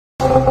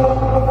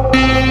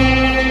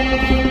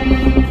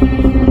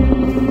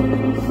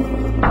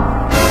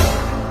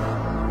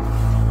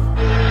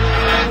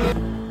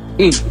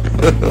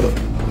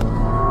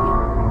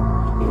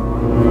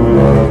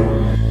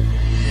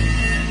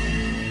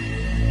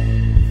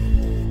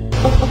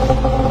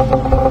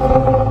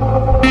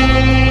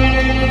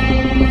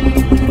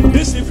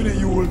This evening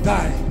you will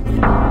die.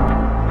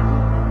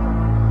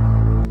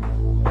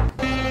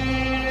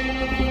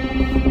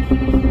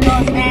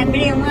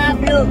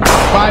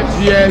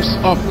 Five years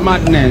of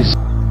madness.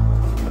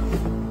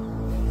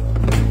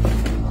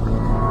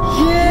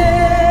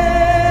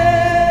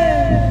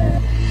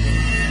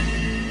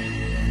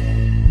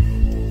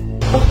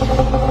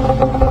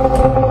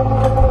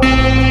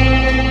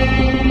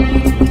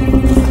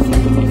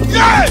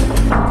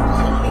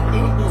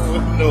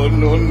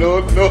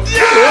 No.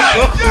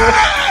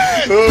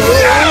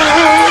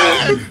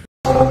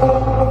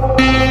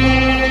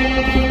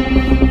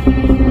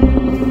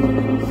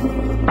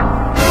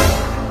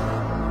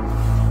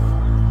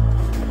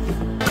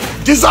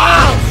 Jesus!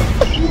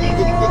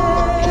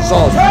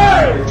 Jesus!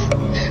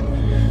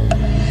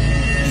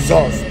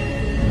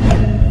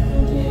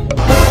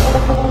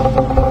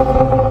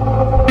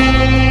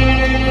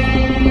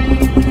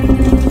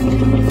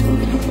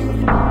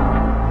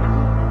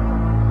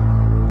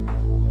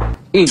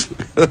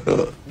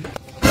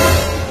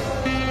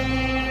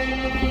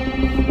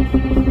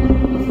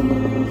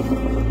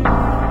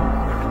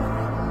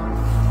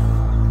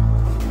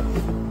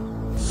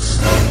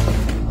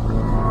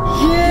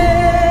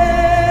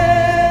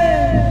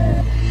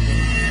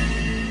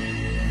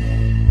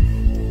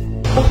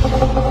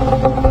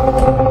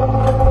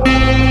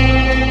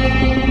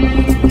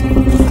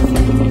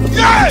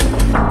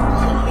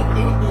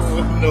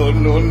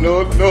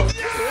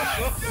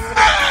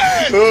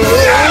 No.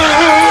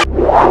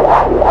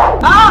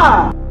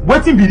 Ah!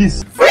 Wetin be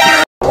this?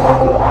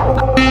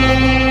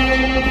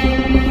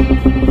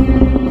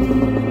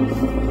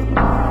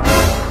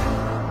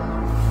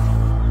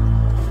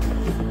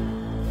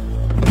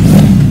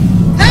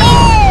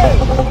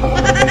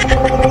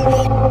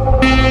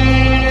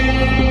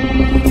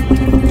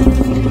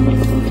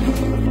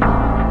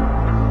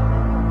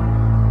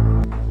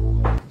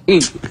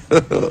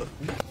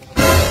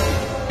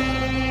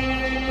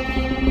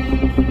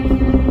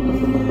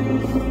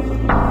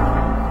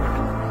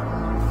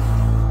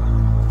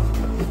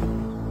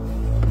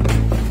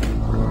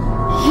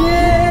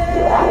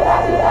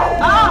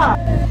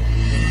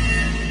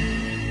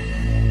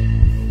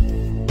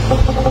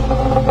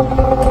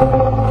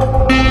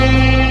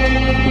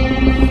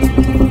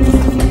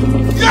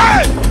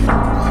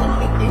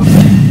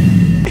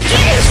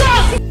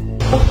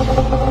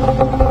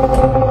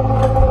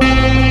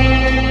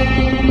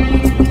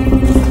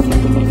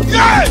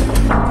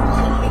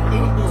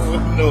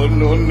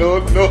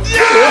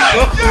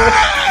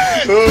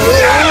 No.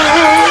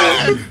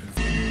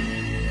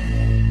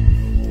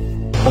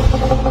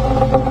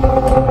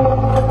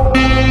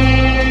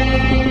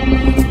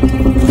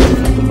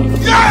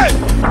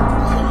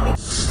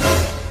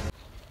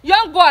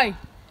 Young boy,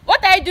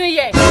 what are you doing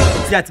here?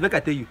 See, Chukwuemeka, I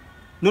tell you,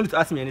 no need to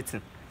ask me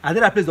anything. I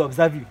did a place to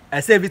observe you. I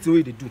say everything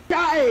what they do.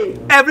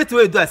 Everything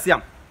what you do, I see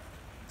them.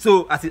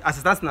 So as it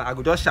stands now, I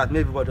go just shout,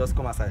 make everybody just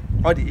come outside.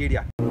 All the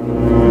area.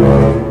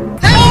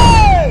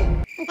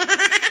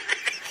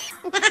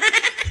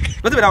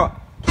 What's that one?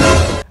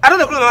 I don't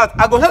know close my mouth.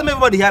 I go shout, make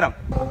everybody hear them.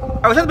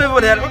 I go shout, make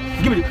everybody hear them.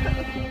 Give me the.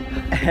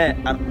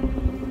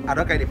 I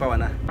don't carry the power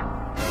now.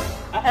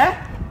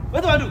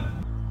 What do I do?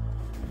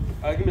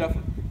 Give me that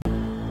phone.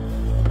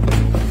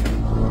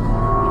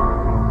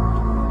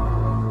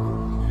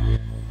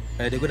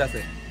 They go that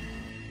side.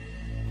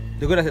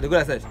 They go that side. They go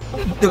that side.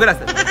 They go that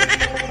side.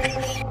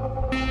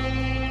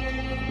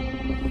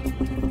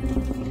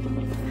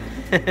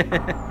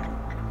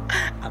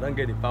 I don't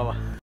get the power.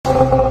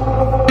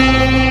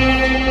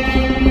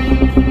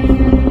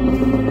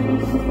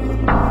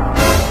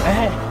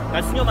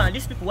 Now, senior man,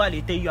 these people what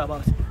they tell you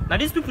about. Now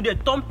these people they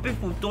turn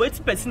people to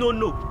 80%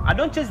 no. I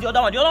don't chase the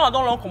other one. The other one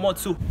don't long come out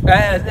so.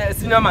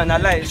 Senior man, I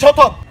lie. Shut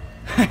up!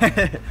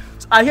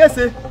 So I hear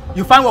say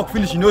you find work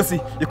finish, you know see.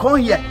 You come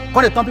here,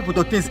 come they turn people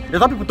to things, they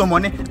turn people to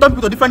money, they turn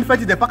people to different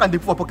things, they pack and they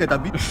put for pocket a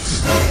bit.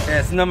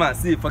 Senior man,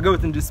 see, forget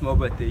what this small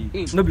boy tell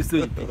you. No be so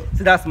easy.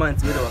 See that man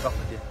to where they work out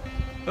for there.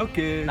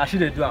 Okay. Now she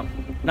they do am.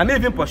 Now me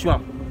even pursue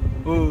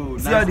am. Oh,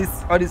 see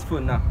nice. all this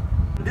phone now.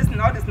 All this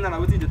now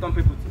wetin dey turn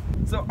people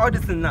to. So all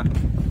this thing now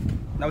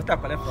we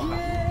start collect from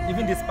her.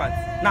 Even this pants.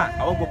 Now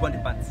I won't go burn the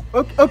pants.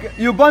 Okay.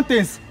 You burn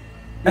things.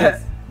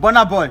 Yes.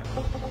 Burner boy.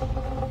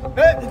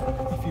 Hey,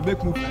 if you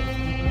make move,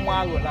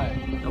 I will lie.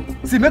 No.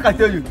 See, make I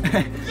tell you.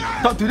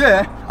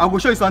 Today, I will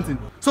show you something.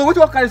 So what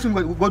you carry soon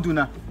go do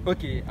now?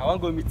 Okay, I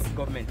want to go meet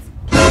government.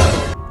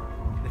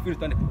 They feel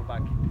return the people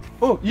back.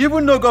 Oh, you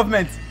even know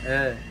government?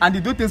 And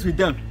you do things with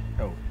them.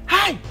 Oh.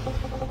 Hi!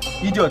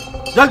 Idiot.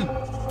 Just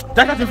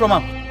take that thing from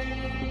him.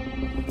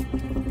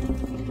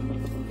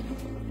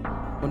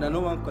 When I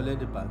no one collect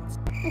the pants.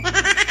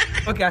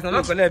 Okay, as I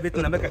don't collect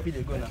everything, I make a feel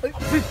they go now.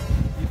 See,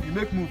 if you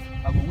make move,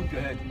 I go whip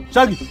your head.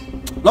 Shaggy,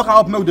 lock her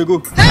up, make they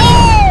go.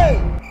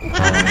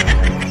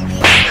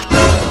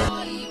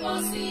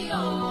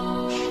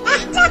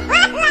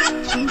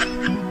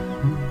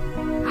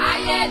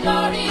 Ayé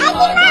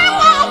dorí